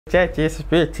Church is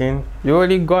preaching, you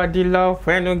only got the love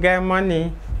when you get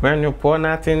money. When you pour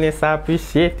nothing is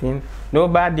appreciating.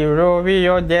 Nobody worry,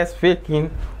 you're just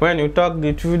faking. When you talk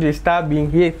the truth, they start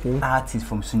being hating. Artist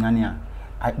from Sunyania,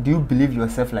 do you believe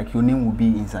yourself like your name will be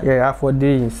inside? Yeah, Afode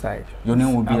inside. Your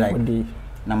name will be Afode. Like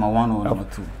number 1 or number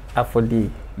 2? Afode.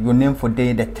 Your name for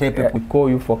the 3 people. We call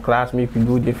you for class, make you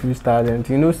do the freestyle, and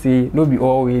you know, see, no be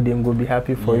always them go be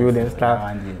happy for you then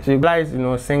stuff. Yes. So guys, you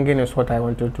know, singing is what I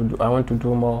wanted to do. I want to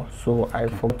do more, so I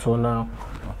fought so now.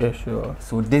 Okay. Yeah, sure.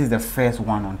 So this is the first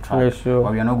one on track. Yeah, sure.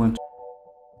 But we are not going to.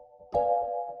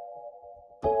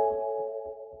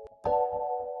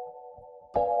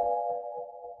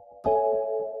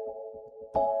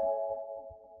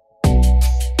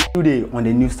 Today on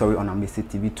the new story on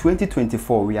amistytv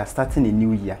 2024, we are starting a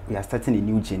new year, we are starting a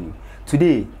new journey.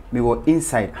 Today we were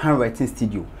inside handwriting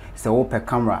studio. It's an open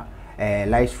camera,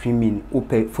 live streaming,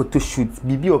 open photo shoots.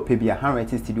 BB Opebia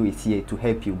handwriting studio is here to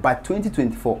help you. But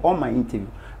 2024, all my interview,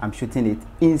 I'm shooting it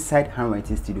inside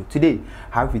handwriting studio. Today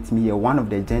I have with me here one of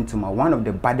the gentlemen, one of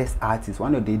the baddest artists,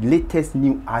 one of the latest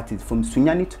new artists from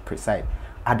Sunyani to Preside.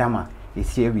 Adamant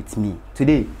is here with me.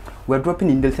 Today we're dropping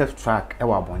in the self track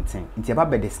Ewa Bonten. It's about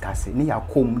discussing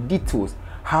details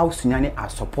how Sunyani are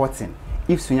supporting.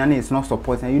 If Sunyani is not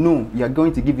supporting, you know, you are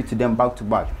going to give it to them back to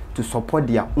back to support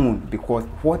their own, because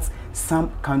what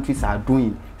some countries are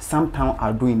doing, some towns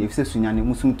are doing. If you say Sunyani,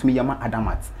 Muslim to me yama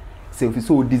Adamant. So if you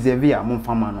so deserve ya mon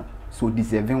famano, so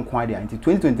deserving quality. Until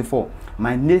 2024,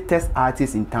 my latest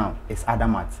artist in town is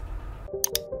Adamant.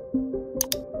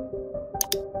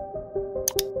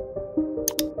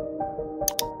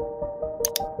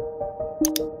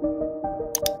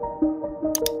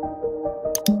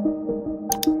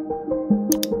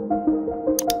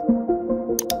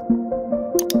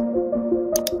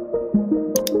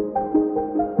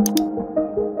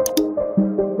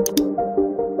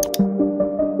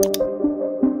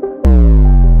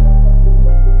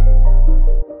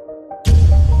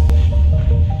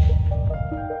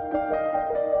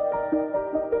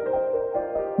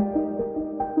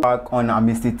 Back on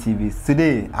amistytv.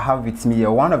 Today I have with me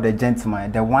one of the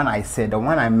gentlemen, the one I said, the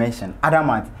one I mentioned.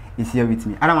 Adamant is here with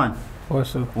me. Adamant,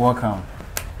 what's up? Welcome.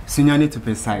 Sunyani to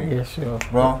Preside. Yeah, sure.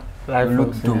 Bro, you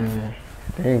look dope.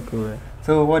 Thank you.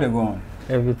 So what they go on?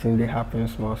 Everything they happen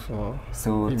small.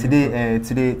 So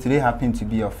today happened to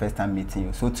be your first time meeting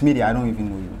you. So to me, I don't even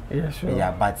know you. Yeah, sure.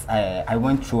 Yeah, but I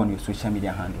went through on your social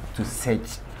media handle to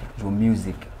search your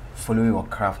music, follow your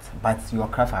craft, but your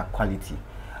craft are quality.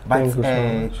 But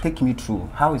so take me through,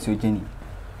 how is your journey?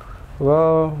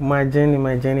 Well, my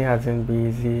journey hasn't been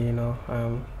easy, you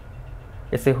know.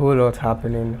 It's a whole lot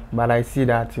happening, but I see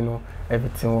that, you know,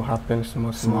 everything will happen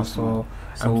small. So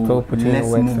I'm still putting in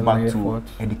work and my effort.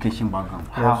 Education background.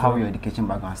 Yes, how your education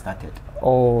background started?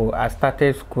 Oh, I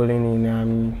started schooling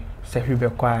in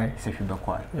Sefibekwai.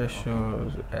 Yeah,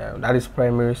 sure. That is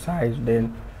primary size.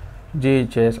 Then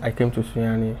JHS, I came to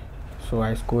Sunyani, so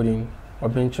I schooled in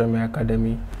Obinchome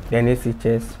Academy. Then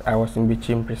SHS, I was in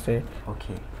Bichim Preside.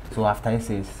 Okay. So after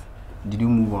SHS, did you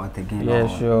move out again? Yeah,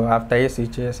 sure. After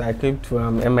SHS, I came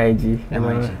to MIG.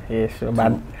 Yeah, sure. So,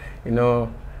 but you know,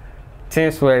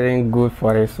 things weren't good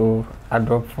for it, so I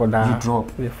dropped for that. You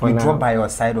dropped? You dropped by your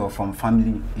side or from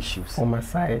family issues? From my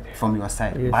side. From your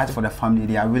side. Yes, but for the family,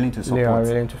 they are willing to support. They are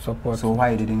willing to support. So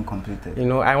why you didn't complete it? You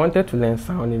know, I wanted to learn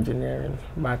sound engineering,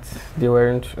 but they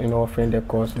weren't, you know, offering the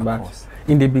course.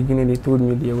 In the beginning, they told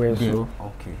me they were. So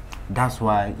okay. That's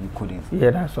why you couldn't. Yeah,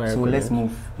 that's why. So let's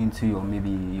move into your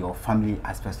your family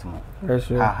aspects more. Yes,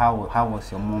 sure. How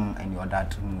was your mom and your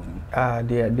dad moving?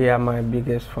 They are my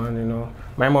biggest fan. You know,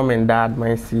 my mom and dad,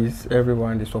 my sis,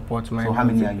 everyone they support my. So how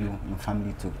many are you in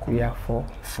family too? We are 4.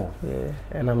 4. Yeah,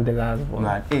 and I'm the last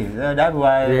one. Hey, that's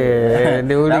why. Yeah,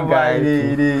 the only guy.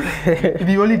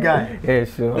 The only guy. Yeah,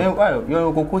 sure. Then well,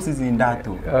 your course is in that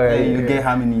too. You get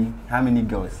how many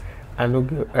girls? I know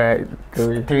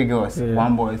 3 girls,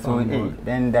 1 boy. So hey,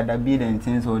 then that be the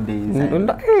things all day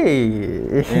inside.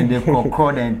 Hey, and they call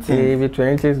and things. The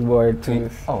 20s boy.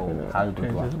 Oh, you know, how you do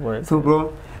that? So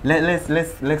bro,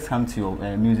 let's come to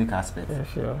your music aspect. Yeah,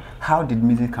 sure. How did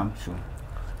music come through?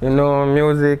 You know,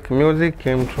 music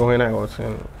came through when I was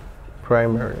in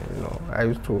primary. You know, I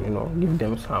used to, you know, give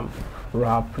them some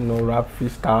rap, you know, rap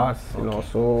freestyles. You know,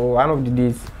 so one of the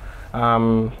days,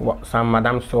 some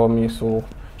madam saw me, so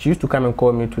she used to come and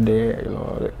call me to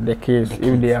the kids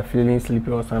if they are feeling sleepy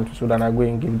or something, so that I go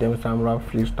and give them some rap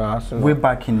freestyles. You know. Way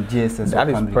back in GSS. That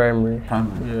is primary.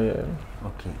 Yeah.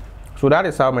 Okay. So that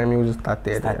is how my music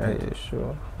started. Yeah,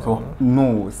 sure. So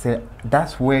no, say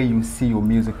that's where you see your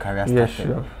music career started. Yeah,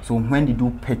 sure. So when did you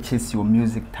purchase your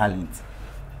music talent?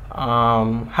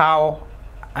 How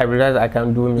I realized I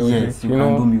can do music. Yes, you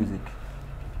can do music.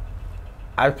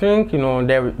 I think, you know,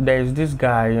 there is this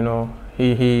guy, you know,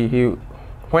 he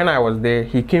when I was there,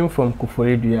 he came from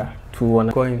akufo-addo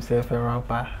to call himself a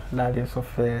rapper. That is so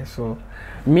fair. So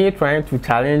me trying to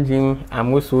challenge him,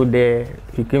 I'm also there.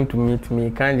 He came to meet me.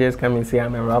 He can't just come and say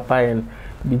I'm a rapper and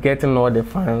be getting all the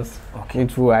fans. Okay.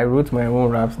 I wrote my own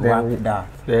raps there.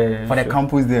 For the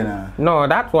campus there now? No,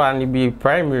 that one it be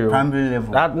primary. Primary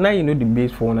level. That now you know the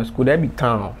base for one school. That be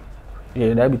town.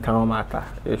 Yeah, that be town matter.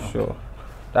 Yeah, okay. Sure.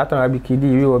 That time I be kiddie,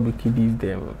 we all be kiddies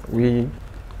them. We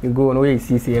go on where you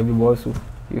see everybody so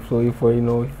if you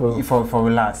know for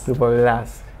relax. For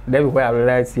relax. That be where I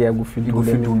realized I go fit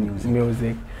do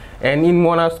music. And in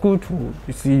one school too,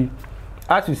 you see,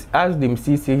 as them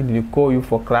see say they call you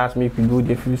for class, make you do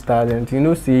the freestyle and you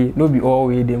know say no be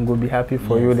always them go be happy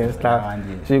for you then start.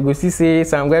 So you go see say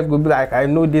some guys go be like I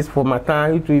know this for my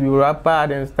time, it will be rapper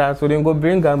and start. So then go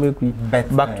bring and make we back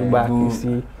to back. You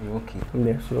see. Okay.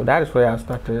 Yeah, so that is where I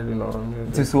started, you know.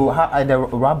 Music. So how the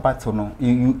rap battle no?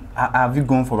 You have you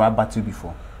gone for rap battle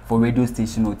before? For radio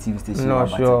station or TV station? No,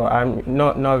 sure. I'm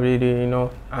not really, you know.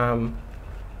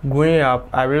 Growing up,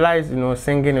 I realized, you know,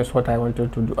 singing is what I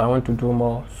wanted to do. I want to do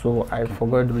more, so I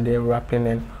forgot the rapping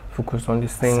and focus on the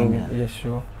singing. Yes,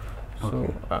 sure.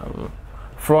 Okay. So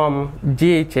from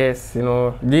GHS, you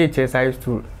know, GHS I used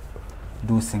to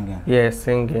do singing. Yeah,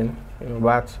 singing. You know,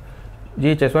 but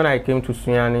GHS when I came to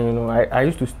Sunyani, you know, I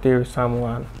used to stay with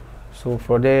someone. So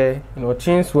for there, you know,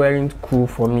 things weren't cool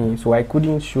for me, so I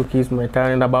couldn't showcase my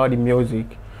talent about the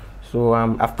music. So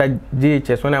after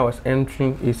GHS, when I was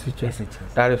entering ACHS,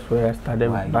 that is where I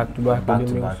started back to back with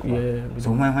the music. Yeah.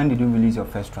 So when did you release your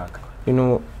first track? You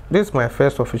know, this is my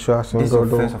first official single. This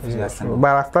is your first official single.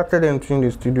 But I started entering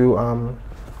the studio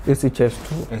ACHS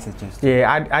too. ACHS.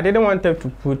 Yeah, I didn't want to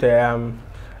put a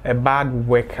bad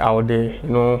work out there. You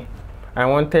know, I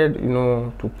wanted, you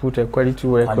know, to put a quality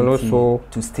work and also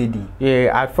to steady.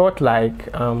 Yeah, I felt like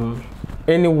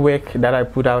any work that I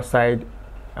put outside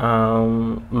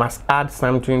must add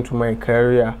something to my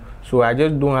career, so I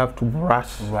just don't have to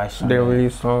rush the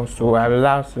release song. So I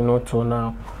relaxed, you know, till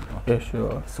now. Okay. Yeah,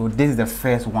 sure. So this is the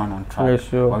first one on track. Yeah,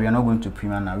 sure. But we are not going to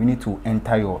premiere now. We need to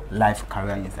enter your life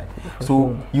career inside.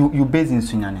 So you based in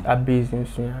Sunyani? I'm based in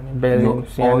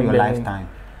Sunyani. All your lifetime?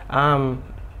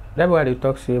 That's why they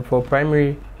talk say for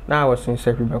primary. Now I was in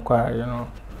Sekibekwa, you know.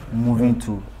 Moving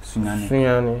to Sunyani.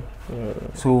 Sunyani. Yeah.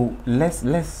 So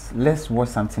let's watch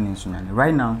something in Sunyani.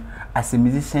 Right now, as a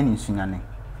musician in Sunyani,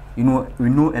 you know, we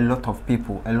know a lot of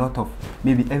people,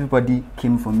 maybe everybody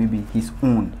came from maybe his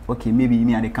own. Okay, maybe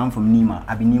me I come from Nima,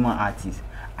 I be Nima artist.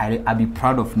 I be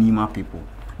proud of Nima people.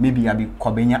 Maybe I be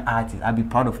Kobenya artist, I be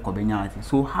proud of Kobenya artist.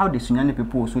 So how the Sunyani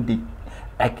people also they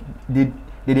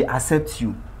accept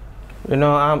you? You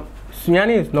know,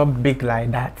 Sunyani is not big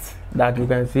like that. That you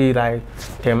can see like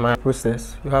the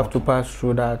process. You have to pass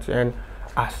through that, and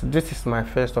as this is my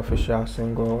first official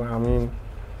single, I mean,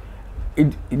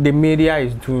 the media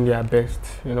is doing their best.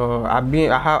 You know,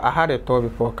 I had a tour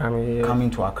before coming here. Coming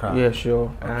to Accra. Yeah,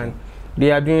 sure. Okay. And they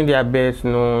are doing their best,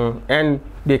 you know, and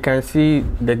they can see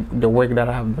the work that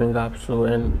I have bring up. So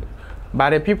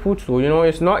but the people too, you know,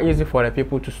 it's not easy for the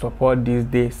people to support these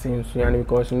days in Sunyani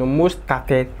because you know most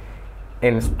started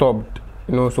and stopped.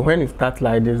 You know, so when you start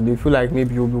like this, they feel like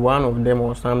maybe you'll be one of them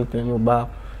or something. But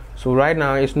so right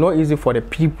now, it's not easy for the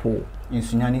people in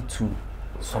Sunyani to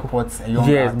support a young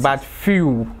artist. But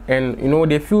few, and you know,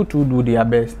 they feel to do their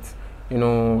best. You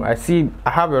know, I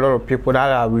have a lot of people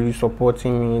that are really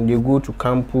supporting me. They go to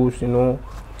campus, you know,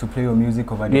 to play your music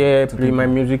over there. Yeah, play my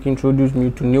music, introduce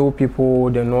me to new people.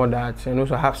 They know that, and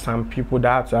also have some people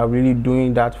that are really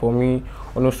doing that for me.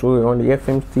 And also on the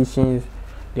FM stations,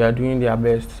 they are doing their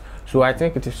best. So I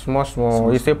think it is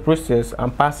small. It's a process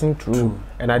I'm passing through,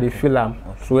 and I feel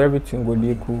so everything will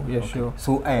be cool. Yeah, sure.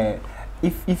 So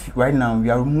if right now we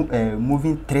are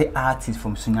moving 3 artists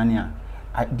from Sunyani,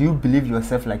 do you believe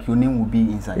yourself like your name will be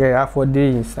inside? Yeah, Afode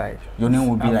inside. Your name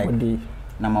will be like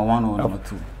number 1 or number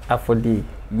 2? Afode.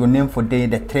 Your name for the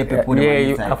 3 people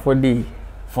inside? Afode.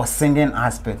 For singing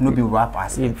aspect, no be rap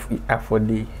aspect.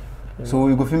 Afode. So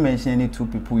you go to mention any 2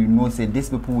 people you know say these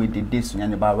people with the this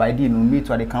Sunyani, but why do you know me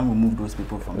too? They can't remove those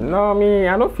people from me. No,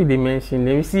 I don't feel they mention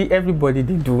them. You see, everybody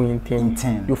they doing things.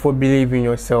 You for believe in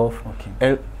yourself. Okay.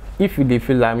 And if they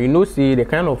feel like you know, see the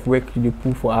kind of work you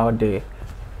put for out there,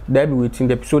 that be within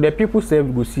the so the people say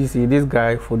go see this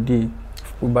guy for the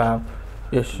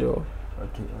yeah, sure.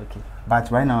 Okay.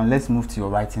 But right now, let's move to your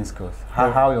writing skills.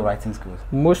 How are your writing skills?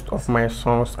 Most of my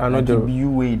songs are not you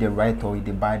way the write or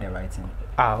they buy the writing.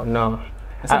 Oh no,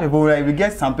 Some people like we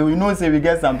get some people, you know, say we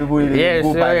get some people yes,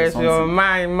 go by yes, the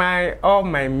songs. all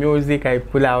my music I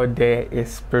put out there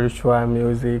is spiritual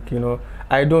music, you know.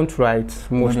 I don't write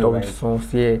most of the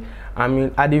songs. Yeah, I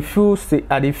mean, I feel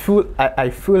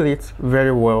it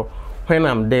very well when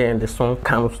I'm there and the song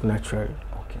comes naturally.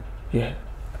 Okay. Yeah.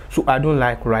 So I don't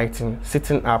like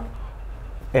sitting up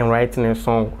and writing a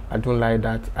song. I don't like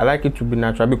that. I like it to be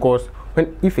natural because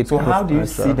if it's so how do you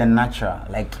see the natural?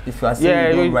 Like if you are saying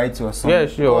you don't write your song, yeah,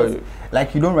 sure.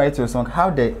 Like you don't write your song, how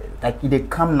they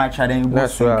come natural then you go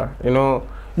natural, sing? You know,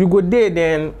 you go there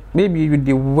then maybe you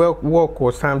dey work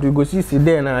or something. You go see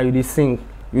there now you dey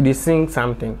sing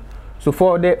something. So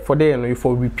for there you know, you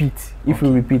for repeat. If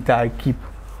you repeat, I keep.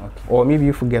 Okay. Or maybe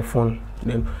if you get fun,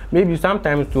 then maybe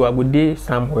sometimes too I go there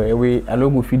somewhere where I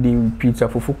don't go fit dey repeat. I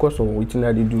for focus on what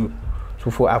they do.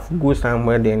 So I go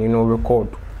somewhere then you know record.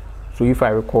 So if I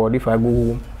record, if I go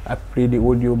home, I play the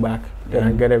audio back, then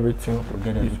I get everything.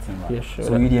 Get everything back. Yeah, sure.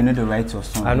 So you didn't need to write your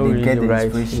song. I know you get the write.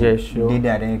 inspiration. Yeah, sure. You did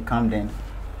that, then you come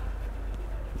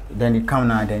then you come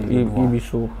now, then you do be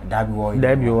so. That be what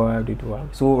I did.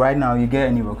 So right now you get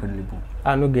any record label?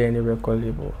 I don't get any record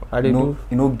label.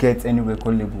 You don't get any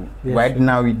record label. Yes, right sure.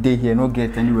 Now we day here, no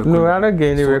get any record. No, I don't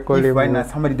get any record label. Right now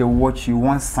somebody they watch you,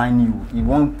 won't sign you, he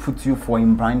won't put you for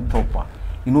in brand topper.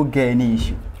 You don't get any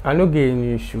issue. I don't get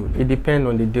any issue. It depends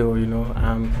on the deal, you know.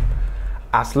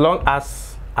 As long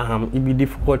as it be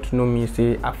difficult to know me,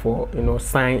 say for you know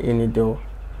sign any deal.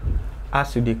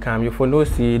 As you they come, you for no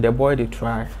see the boy they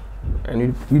try,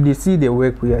 and you see the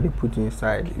work we are they put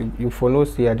inside. You for no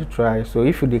see they try. So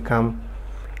if you they come,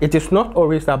 it is not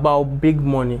always about big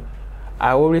money.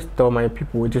 I always tell my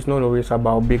people it is not always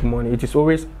about big money. It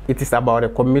is about a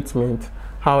commitment.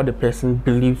 How the person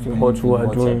believes in what you are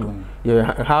doing.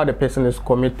 Yeah, how the person is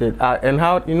committed, and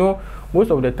how you know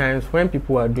most of the times when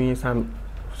people are doing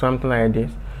something like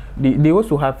this, they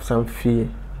also have some fear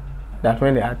that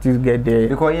when the artists get there.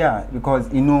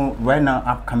 Because you know right now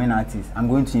upcoming artists, I'm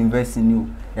going to invest in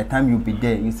you. The time you be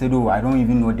there, you said, oh, I don't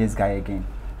even know this guy again.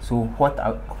 So what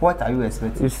are you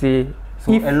expecting? You see,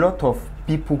 so a lot of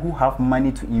people who have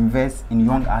money to invest in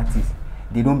young artists,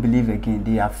 they don't believe again.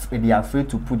 They are afraid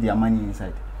to put their money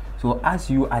inside. So as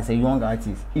you as a young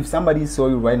artist, if somebody saw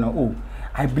you right now, oh,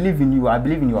 I believe in you, I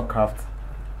believe in your craft.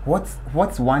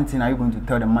 What's one thing are you going to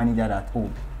tell the manager that, oh,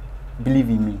 believe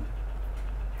in me?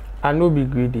 I no be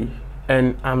greedy,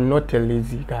 and I'm not a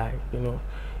lazy guy. You know,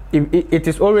 it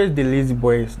is always the lazy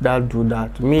boys that do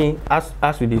that. Me, as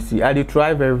you they see, I dey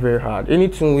try very very hard.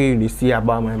 Anything we they see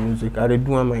about my music, I dey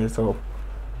do it myself.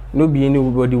 No be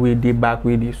anybody way they back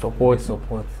way they support.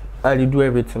 I dey do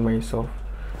everything myself.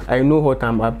 I know what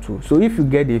I'm up to. So if you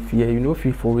get a fear, you know,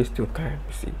 feel for waste your time.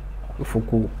 You see,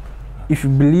 if you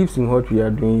believe in what we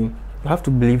are doing, you have to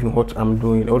believe in what I'm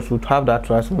doing. Also, to have that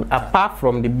trust. Apart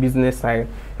from the business side,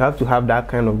 you have to have that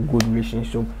kind of good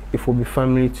relationship. It will be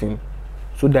family thing,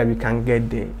 so that we can get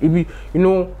there. If we, you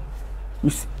know,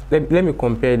 let me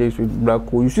compare this with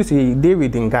Blacko. You should see they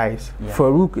within guys. Yeah.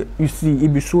 For Rook, you see,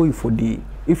 it be so for the.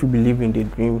 If you believe in the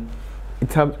dream,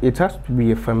 it has to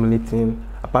be a family thing.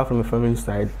 Apart from the family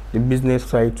side, the business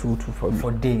side too for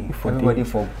everybody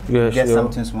for get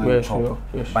something small on top.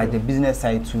 But the business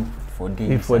side too for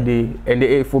day. And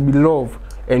the for be love,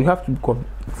 and you have to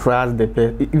trust the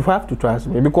person. You have to trust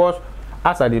me because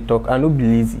as I dey talk, I no be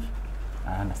lazy.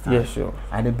 I understand. Yes, sure.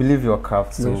 I believe your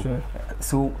craft. So, yes, sure.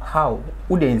 So how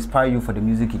would they inspire you for the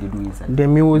music you do inside? The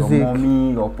music. Your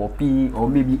mommy, your poppy, or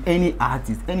maybe any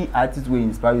artist will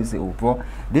inspire you. Say, oh, bro,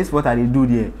 this is what I do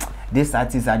there. This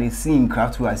artist I they sing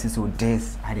craft where I say so.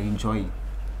 This I they enjoy it.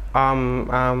 I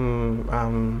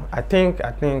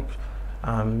think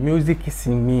music is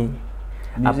in me.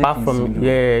 Apart from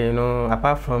you know,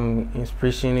 apart from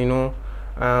inspiration, you know,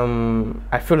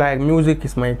 I feel like music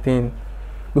is my thing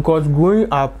because growing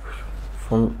up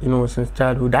from since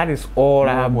childhood, that is all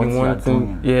I have been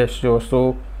wanting. Yeah, sure.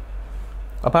 So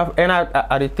apart and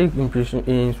I take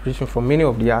inspiration from many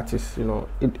of the artists. You know,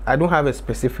 I don't have a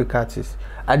specific artist.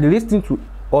 I listen to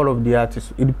all of the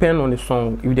artists. It depends on the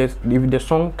song. If the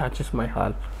song touches my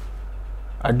heart,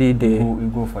 I did there.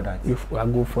 You go for that. If I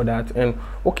go for that, and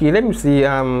okay, let me see.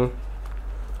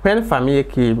 When Family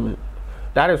came,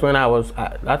 that is when I was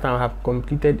that time I have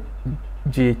completed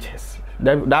GHS.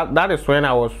 That is when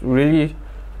I was really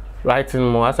writing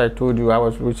more. As I told you, I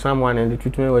was with someone and the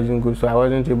treatment wasn't good, so I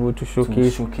wasn't able to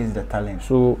showcase the talent.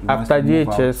 So after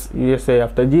GHS, yes,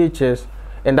 after GHS,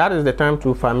 and that is the time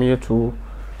to Family too.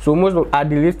 So most of I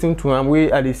listening to him,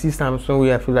 where I see something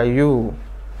where I feel like you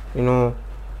know,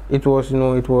 it was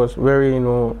very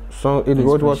song. It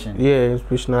was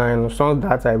inspirational and song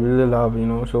that I really love.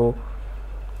 So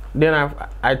then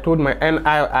I told my, and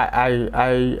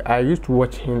I used to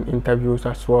watch him interviews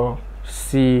as well,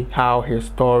 see how his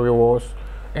story was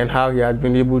and how he had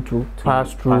been able to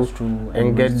pass through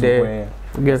and get there,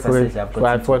 get where. So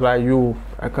I thought like,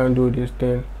 I can't do this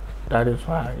thing. That is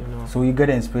why, you know. So you get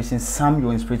the inspiration,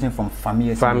 your inspiration from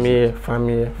family.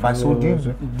 But so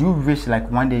do you wish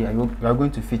like one day you are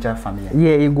going to feature family?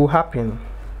 Yeah, it will happen.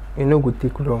 It no go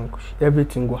take long.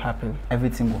 Everything will happen.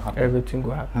 Everything will happen. Everything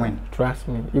will happen. When? Trust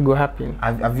me, it will happen.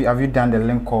 Have you done the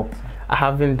link up? I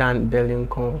haven't done the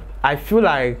link up. I feel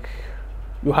like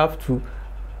you have to.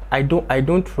 I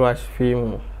don't trust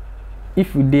film.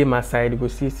 If you dare my side, you go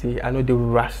see. I know they will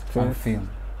rush things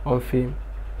on film.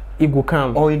 It will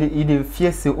come. Or it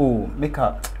fear say, oh, make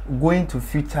a going to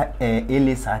future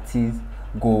A-list artists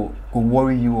go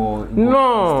worry you or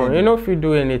no, you know, if you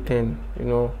do anything, you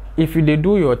know, if you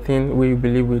do your thing where you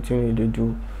believe within you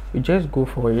do, you just go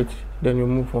for it, then you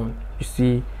move on. You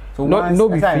see, so no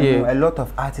be fear. A lot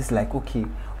of artists like, okay,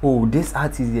 oh, this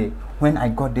artist there, when I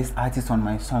got this artist on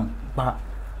my song, but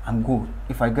I'm good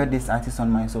if I got this artist on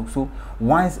my song. So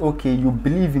once you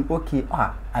believe in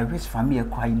I wish family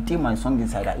I did my song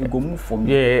inside that you go move for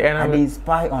me. Yeah, and they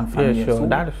inspire on family. Yeah, sure. So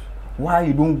that is why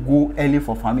you don't go early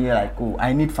for family like, oh,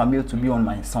 I need family to be on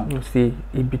my song. You see,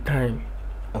 it be time.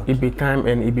 Okay. It be time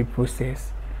and it be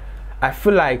process. I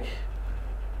feel like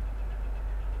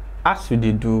as you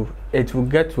do, it will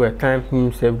get to a time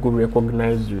himself go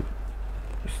recognize you.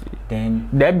 See,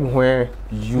 then when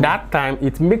that time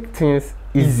it make things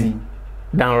easy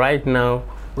than right now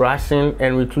rushing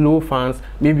and with low fans.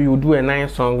 Maybe you do a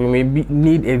nice song, you maybe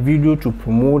need a video to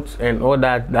promote and all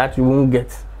that you won't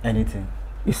get anything.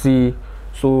 You see,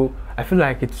 so I feel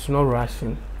like it's not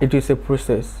rushing, it is a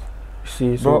process. You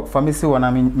see, so for me, see when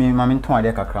I mean to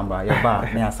idea kakramba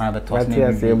me assign the toss.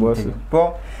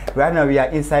 Bro, right now we are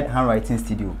inside handwriting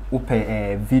studio. Open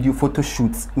a video photo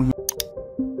shoots.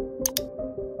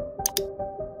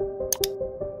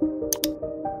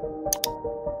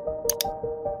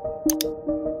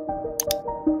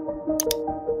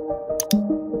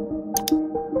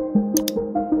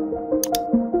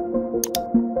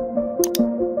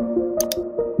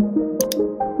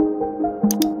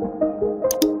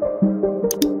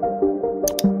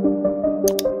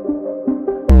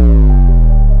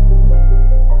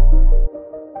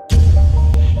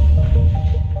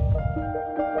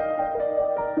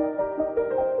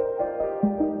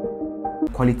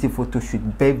 Quality photo shoot,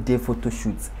 birthday photo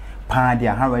shoots,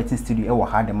 Panadia handwriting studio,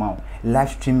 Adamant, live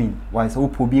streaming, was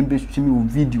open being streaming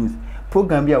videos,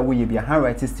 program be a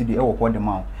handwriting studio,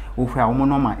 Adamant, where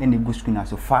I any good screen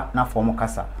so far now for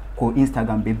Mokasa, call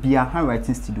Instagram, baby,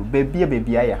 handwriting studio,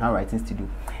 baby, a handwriting studio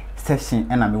session,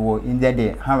 and I'm in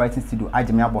there, handwriting studio,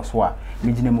 Agyapong Boswa,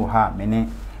 Mijine Moha,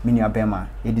 Mini Abema,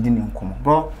 it didn't come,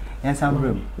 bro, and some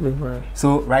room.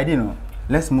 So, right,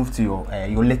 let's move to your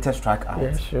latest track out.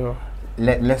 Yeah, sure.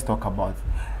 Let's talk about.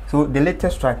 So the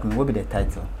latest track, what will be the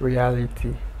title?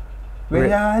 Reality. If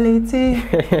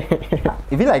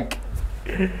you like,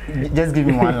 just give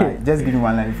me one line. Just give me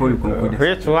one line before you conclude.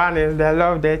 Which one is the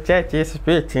love the church is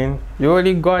preaching? You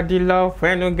only got the love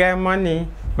when you get money.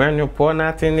 When you pour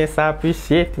nothing is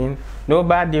appreciating.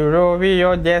 Nobody roll,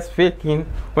 you're just faking.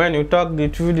 When you talk the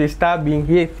truth, they start being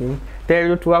hating. Tell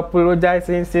you to apologize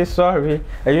and say sorry.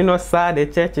 And you know, sir, the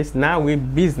church is now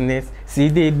with business. See,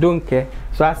 they don't care.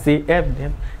 So I say F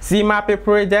them. See my people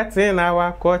projecting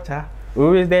our culture.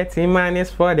 Who is the team man is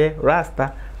for the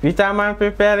Rasta. Future man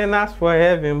preparing us for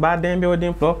heaven, but then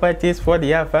building properties for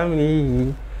their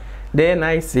family. Then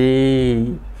I say,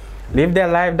 live the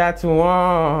life that you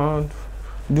want.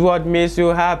 Do what makes you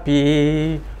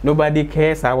happy. Nobody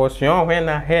cares. I was young when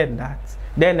I heard that.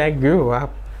 Then I grew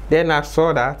up. Then I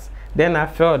saw that. Then I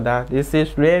felt that this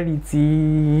is reality.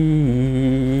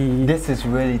 This is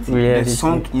reality. The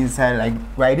song inside, like,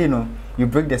 right, you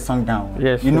break the song down.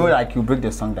 Yes. You know, like, you break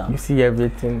the song down. You see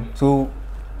everything. So,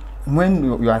 when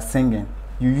you are singing,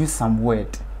 you use some word,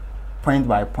 point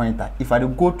by point. If I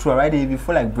go through already,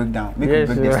 before like break down, make you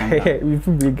break the song down.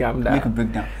 Before break down. Make it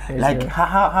break down. Yes, like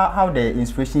how the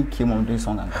inspiration came on this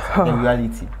song and the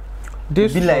reality.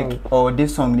 This be song, like, or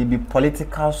this song maybe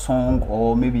political song,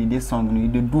 or maybe this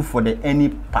song they do for the any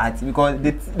party, because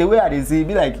the way I say,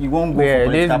 be like you won't go for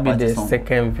political party song. This be the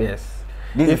second verse.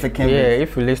 This is the second verse.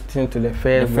 If you listen to the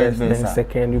first verse, then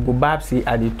second, you go back see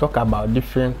and they talk about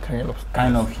different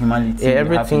kind of humanity.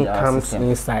 Everything comes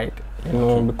inside, you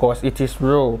know, because it is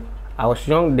real. I was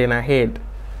young, then I heard.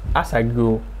 As I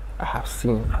grew, I have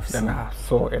seen, then I have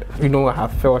saw it. You know, I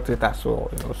have felt it as well.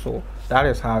 You know, so that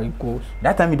is how it goes.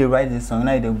 That time they write this song,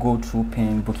 now they go through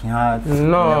pain, broken hearts.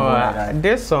 No,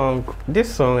 this song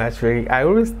actually, I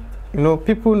always you know,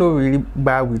 people know really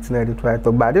bad with Nedi to write,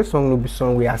 but this song will be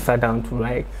song we are sat down to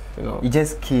write, you know. It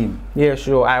just came. Yeah,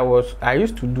 sure. I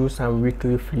used to do some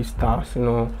weekly freestyles, you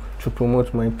know, to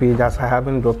promote my page as I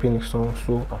haven't dropped any song.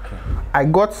 So okay. I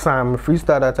got some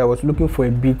freestyle that I was looking for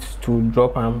a beat to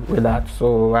drop with that.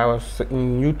 So I was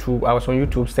on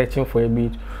YouTube searching for a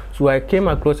beat. So I came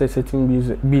across a certain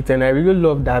beat and I really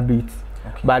loved that beat.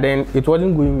 Okay. But then it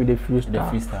wasn't going with the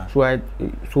freestyle.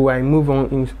 So I move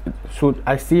on. So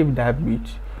I saved that beat.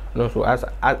 You know,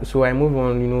 so I move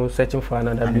on. You know, searching for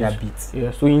another beat. Yeah.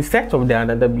 So in search of the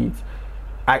another beat,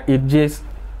 it just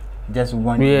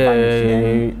one.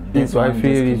 Yeah. So I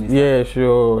feel it. Yeah,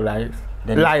 sure. Like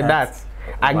that.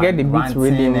 I get the beat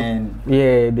rhythm.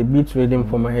 Yeah, the beat rhythm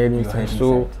for my head inside.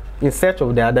 So in search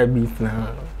of the other beat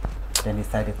now. Then it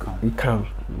started come. It come.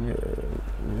 Yeah.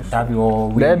 That be all.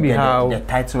 That be how the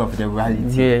title of the reality.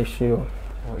 Yeah, sure.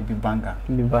 Or it be banger.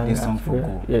 This song for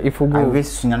go. Yeah, if we go. I wish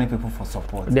Sunyani people for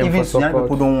support. Even Sunyani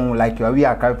people don't like you. We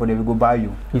are carry for them. We go buy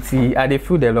you. You see, I they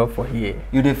feel the love for here.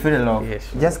 You they feel the love.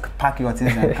 Yes. Sure. Just pack your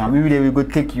things and come. We go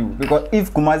take you because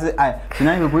if Kumazi,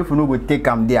 Sunyani people if we no go take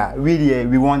them there,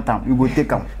 we want them. We go take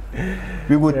them.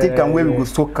 We go take them where we go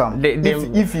soak them.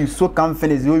 If you soak them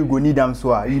finish, you go need them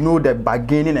so you know the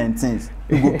bargaining and things.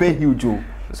 You go pay huge.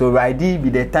 So right there be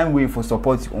the time wait for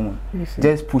support your own.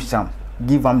 Just push them,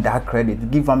 give them that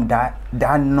credit, give them that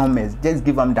numbers, just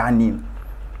give them that name.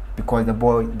 Because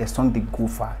the song they go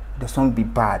far, the song be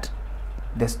bad.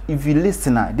 If you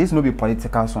listen, this no be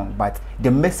political song, but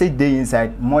the message they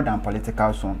inside more than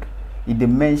political song. If they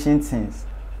mention things,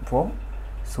 bro.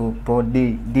 So bro,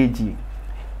 DG.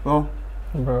 Bro.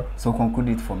 So conclude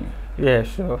it for me. Yeah,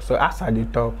 sure. So as I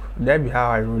did talk, that be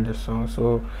how I wrote the song.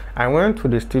 So I went to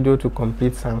the studio to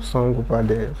complete some song over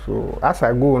there. So as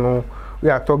I go, you know, we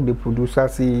are talk the producer.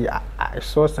 See, I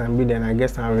saw some beat and I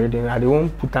guess I'm ready. I don't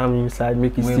put them inside,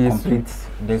 make it still complete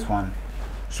this one.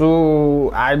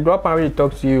 So I drop and really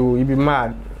talk to you. You be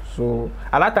mad. So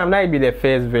at that time, that be the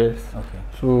first verse. Okay.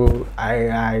 So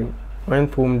I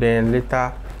went home. Then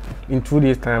later, in 2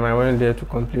 days time, I went there to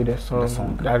complete the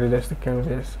song. That is the second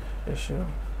verse. Yeah, sure.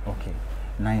 Okay,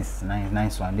 nice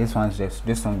one. This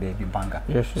song baby banger.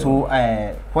 Yes, sure.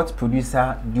 So what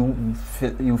producer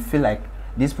you feel like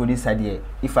this producer there,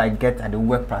 if I get at the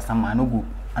work plus I no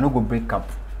go break up?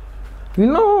 You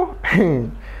know,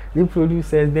 the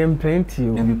producers them plenty.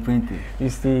 Them be plenty. You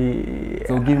see.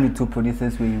 So give me 2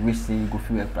 producers where you wish say you go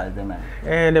feel work plus them.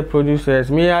 And the producers,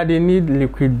 they need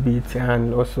liquid beats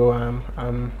and also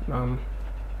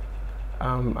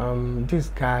this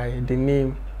guy, the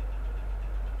name.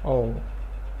 Oh,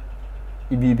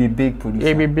 he be big producer.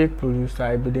 He be big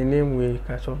producer. But the name will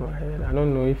catch off my head. I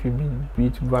don't know if he be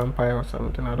Beat Vampire or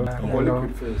something. I don't know.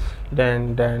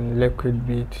 Then Liquid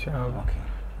Beat. Okay.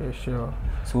 Yeah, sure.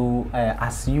 So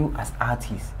as you as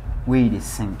artist, where they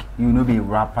sing, you know be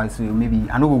rapper. So maybe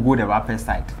I know go the rapper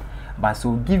side. But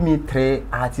so give me 3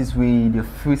 artists where they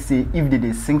feel say if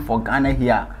they sing for Ghana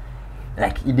here,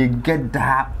 like if they get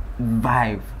that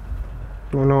vibe.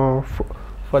 You know.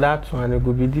 For that one, it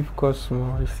could be difficult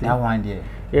small. You see. That one there.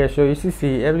 Yeah, so you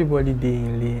see, everybody they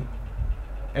in lane.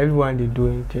 Everyone they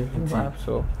doing things.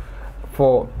 So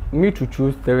for me to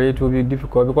choose the way it will be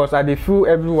difficult because I feel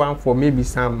everyone for maybe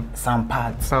some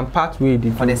part where they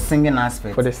for the singing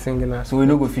aspect. For the singing aspect. So we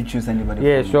no go fit choose anybody.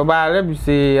 Yeah, sure. But let me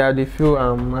say I feel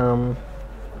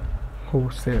who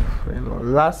said, you know,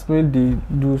 last week they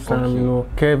do some, you know,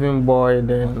 Kevin Boy,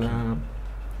 then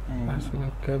last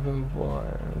week Kevin Boy.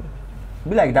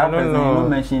 Be like that person, you don't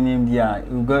mention him there,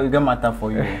 you get matter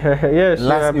for you. Yes,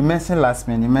 yeah, you mentioned last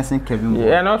man, you mentioned Kevin Boy.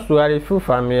 Yeah, and also I feel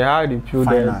family, how they feel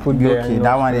there, put there. Okay,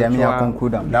 that one, I mean, I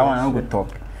conclude them. That one, I don't go talk.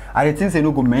 I think say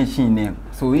no go mention name.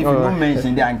 So if you don't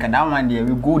mention there, that one there,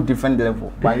 we go different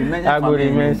level. But you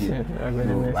mention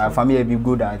family, family be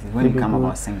good at it when you come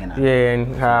about singing. Yeah,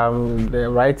 and the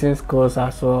writing scores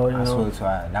also, you know. So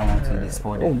that one to the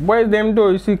sport. Boys them though,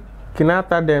 you see.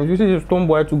 Kinata them, you see the Stone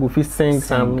Boy to go fit sing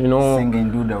some, you know. Sing and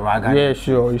do the raga. Yeah,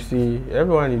 sure, you see,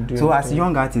 everyone is doing. So as a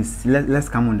young artist, let's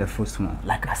come on the first one.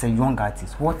 Like as a young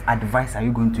artist, what advice are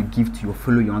you going to give to your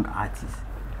fellow young artists?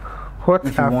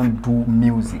 If you want to do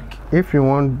music. If you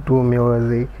want to do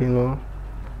music, you know,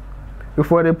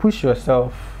 before they push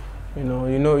yourself, you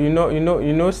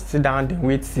know, sit down and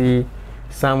wait, see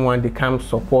someone they come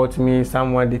support me,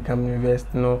 someone they come invest.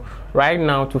 You know, right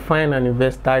now to find an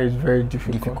investor is very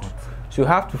difficult. So you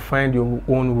have to find your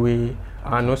own way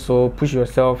and also push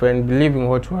yourself and believe in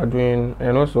what you are doing.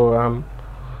 And also,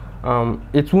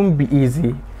 it won't be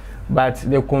easy, but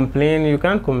you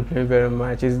can't complain very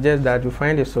much. It's just that you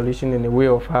find a solution in a way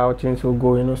of how things will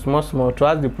go. You know, small,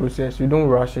 trust the process. You don't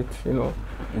rush it. You know,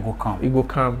 It will come. It will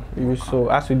come. So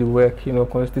as with the work, you know,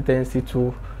 consistency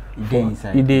to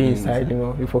inside, you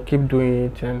know, if we keep doing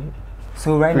it and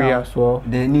so right now as well.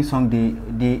 The new song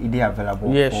they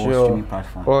available for streaming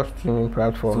platforms. All streaming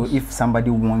platforms. So if somebody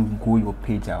wants to go your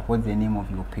page, what's the name of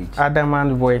your page?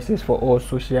 Adamant Voices for all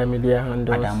social media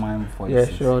handles. Adamant Voices.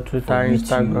 Yes, sure. Twitter,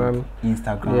 YouTube,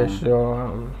 Instagram. Yes,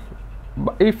 sure.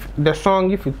 But if the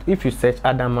song, if you search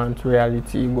Adamant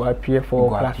Reality, it will appear for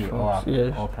all platforms.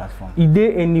 Yes. All platforms. Is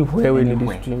there anywhere we need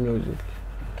to stream music?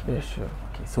 Okay. Yes, sure.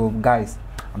 Okay. So guys,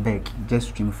 I beg, just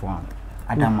stream for him.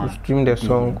 Adamant. Stream the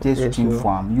song. Just stream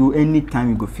for him. You anytime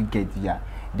you go forget,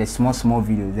 the small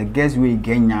videos. The guys will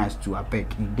get nice to I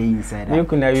beg. They inside. You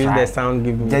can use the sound.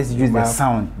 Give me. Just use the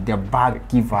sound. The back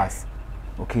give us.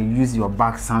 Okay. Use your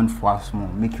back sound for us more.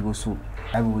 Make it also.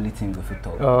 I will let him go for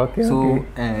talk. Okay. So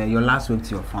your last word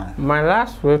to your fans. My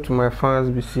last word to my fans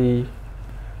be say,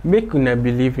 make una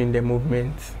believe in the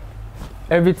movement.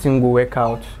 Everything will work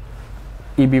out.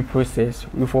 It be process.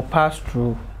 We for pass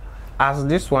through. As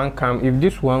this one come, if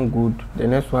this one good, the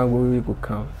next one will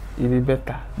come. It be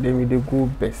better. Then we dey go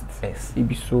best. Yes. It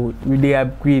be so. We dey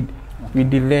upgrade. We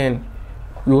dey learn.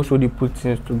 We also dey put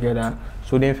things together.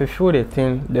 So then if you feel the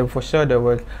thing, then for sure the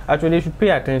words. Actually, you should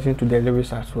pay attention to the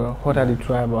lyrics as well. What are they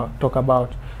talk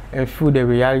about? And feel the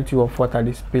reality of what are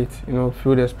they spit. You know,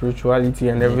 feel the spirituality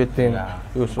and everything.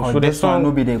 So the song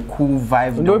will be the cool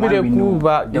vibe. No be the cool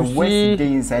vibe. The West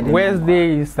day inside. West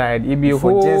day inside. It be a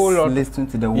whole lot. Listen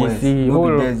to the West.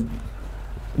 Whole lot.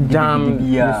 Jam.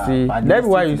 You see. That's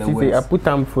why you see. I put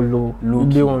them for low.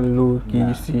 They on low.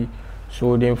 You see.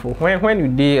 So then for when you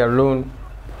day alone.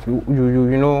 You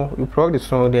know, you plug the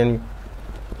song, then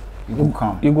you go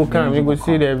come. You go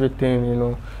see everything, you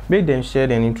know. Make them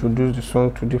share and introduce the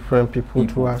song to different people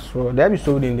to us. So that be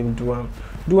so then they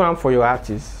do them for your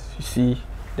artists. You see,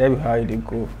 that be how they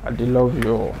go. And they love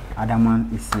you.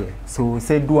 Adamant is here. So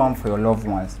say do them for your loved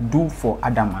ones. Do for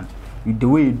Adamant. The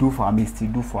way you do for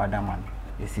Amisty, do for Adamant.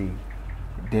 You see,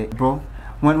 bro.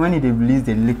 When did they release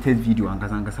the latest video and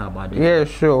about it? Yeah,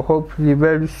 sure. Hopefully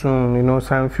very soon. You know,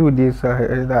 some few days.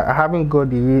 I haven't got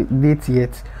the date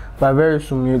yet, but very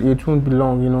soon it won't be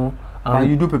long. You know. And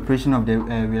you do preparation of the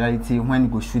reality when you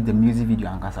go shoot the music video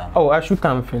and Oh, I shoot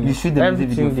and finish. You shoot the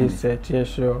everything music video. They set. Yeah,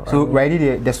 sure. So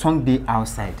right the song they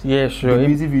outside. Yeah, sure. The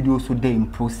music video also they in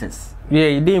process. Yeah,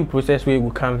 it in process where it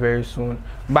will come very soon.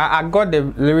 But I got the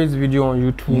lyrics video on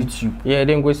YouTube. Yeah,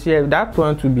 then go see that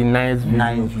one to be nice video.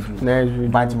 Nice video.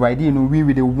 But right you know we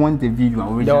really want the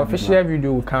video. The official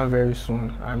video will come very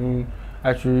soon. I mean,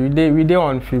 actually, we day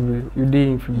on February. You day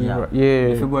in February.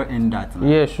 Yeah. February end that. Man.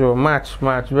 Yeah, sure. March.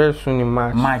 Very soon in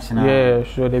March. March now. Yeah,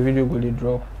 sure. The video will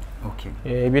drop. Okay.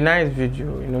 Yeah, it be nice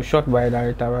video. You know, shot by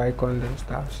director, right? Content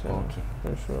stuff. So, okay.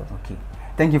 For sure. Okay.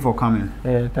 Thank you for coming.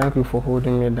 Yeah, thank you for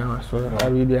holding me down. So I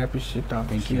really appreciate that.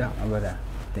 Thank you, brother.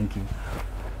 Thank you.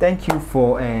 Thank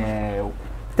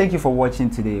you for watching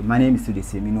today. My name is the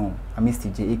same. You know,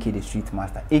 Amisty J, aka the Street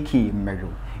Master, aka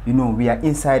Mero. You know, we are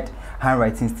inside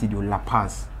Handwriting Studio La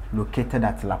Paz, located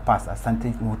at La Paz,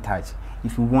 Asante Motage.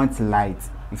 If you want light,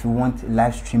 if you want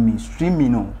live streaming, you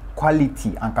know,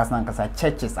 quality and kasa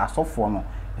churches are so for no.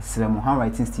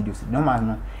 Handwriting Studios. No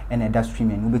man and that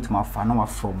streaming. We be to my fan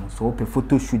from so open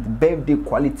photo shoot, birthday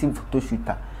quality photo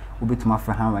shooter. We be to my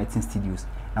friend Handwriting Studios.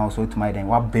 Now also to my then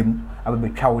what bem I will be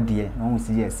proud there. No one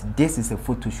say yes. This is a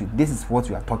photo shoot. This is what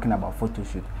we are talking about. Photo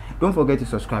shoot. Don't forget to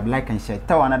subscribe, like and share.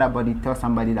 Tell another body. Tell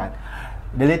somebody that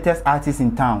the latest artist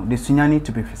in town, the Sunyani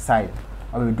to be precise.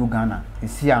 I will do Ghana. You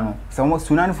see, I know. Someone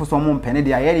Sunyani for someone penny.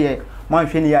 They are here. Man,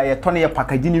 Fenia, Tony,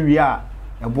 packaging we are.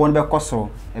 A born be coso,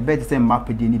 a better say map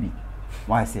de nibi.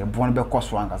 Why say a born be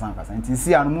coso and Casankas and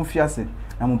see and move fiase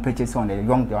and purchase on the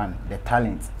young one, the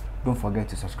talent. Don't forget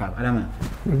to subscribe. Adamant.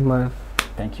 Good man.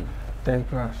 Thank you.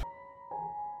 Thank you.